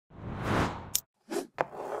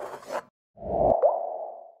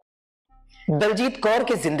दलजीत कौर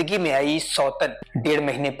की जिंदगी में आई सौतन। 1.5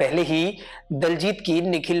 महीने पहले ही दलजीत की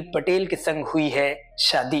निखिल पटेल के संग हुई है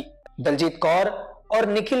शादी। दलजीत कौर और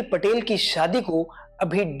निखिल पटेल की शादी को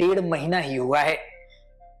अभी 1.5 महीना ही हुआ है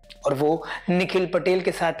और वो निखिल पटेल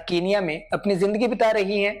के साथ केनिया में अपनी जिंदगी बिता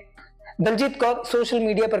रही हैं। दलजीत कौर सोशल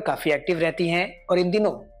मीडिया पर काफी एक्टिव रहती हैं और इन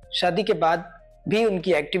दिनों शादी के बाद भी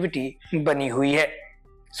उनकी एक्टिविटी बनी हुई है।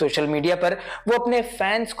 सोशल मीडिया पर वो अपने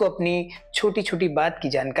फैंस को अपनी छोटी छोटी बात की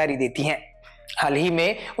जानकारी देती हैं। हाल ही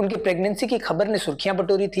में उनकी प्रेगनेंसी की खबर ने सुर्खियां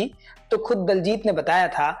बटोरी थी, तो खुद दलजीत ने बताया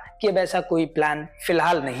था कि अब ऐसा कोई प्लान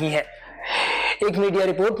फिलहाल नहीं है। एक मीडिया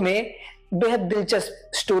रिपोर्ट में बेहद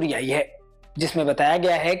दिलचस्प स्टोरी आई है जिसमें बताया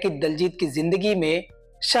गया है कि दलजीत की जिंदगी में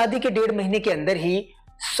शादी के 1.5 महीने के अंदर ही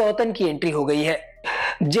सौतन की एंट्री हो गई है।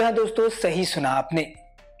 जी हाँ दोस्तों, सही सुना आपने,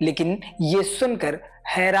 लेकिन ये सुनकर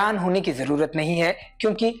हैरान होने की जरूरत नहीं है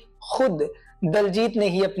क्योंकि खुद दलजीत ने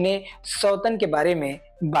ही अपने सौतन के बारे में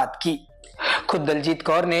बात की। खुद दलजीत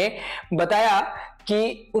कौर ने बताया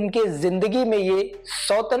कि उनके जिंदगी में ये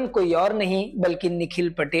सौतन कोई और नहीं बल्कि निखिल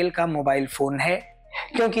पटेल का मोबाइल फोन है,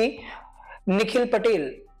 क्योंकि निखिल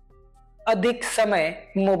पटेल अधिक समय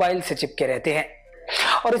मोबाइल से चिपके रहते हैं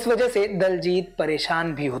और इस वजह से दलजीत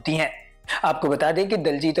परेशान भी होती हैं। आपको बता दें कि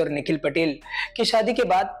दलजीत और निखिल पटेल की शादी के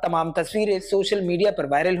बाद तमाम तस्वीरें सोशल मीडिया पर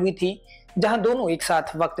वायरल हुई थी, जहां दोनों एक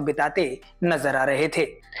साथ वक्त बिताते नजर आ रहे थे।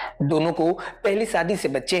 दोनों को पहली शादी से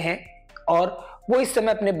बच्चे हैं और वो इस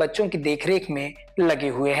समय अपने बच्चों की देखरेख में लगे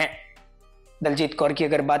हुए हैं। दलजीत कौर की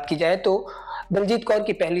अगर बात की जाए तो दलजीत कौर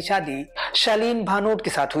की पहली शादी शालीन भानोट के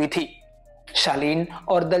साथ हुई थी। शालीन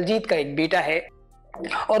और दलजीत का एक बेटा है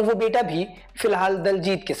और वो बेटा भी फिलहाल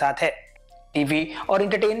दलजीत के साथ है। टीवी और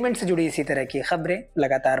एंटरटेनमेंट से जुड़ी इसी तरह की खबरें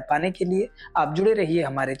लगातार पाने के लिए आप जुड़े रहिए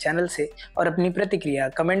हमारे चैनल से और अपनी प्रतिक्रिया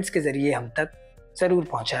कमेंट्स के जरिए हम तक जरूर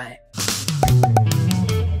पहुंचाएं।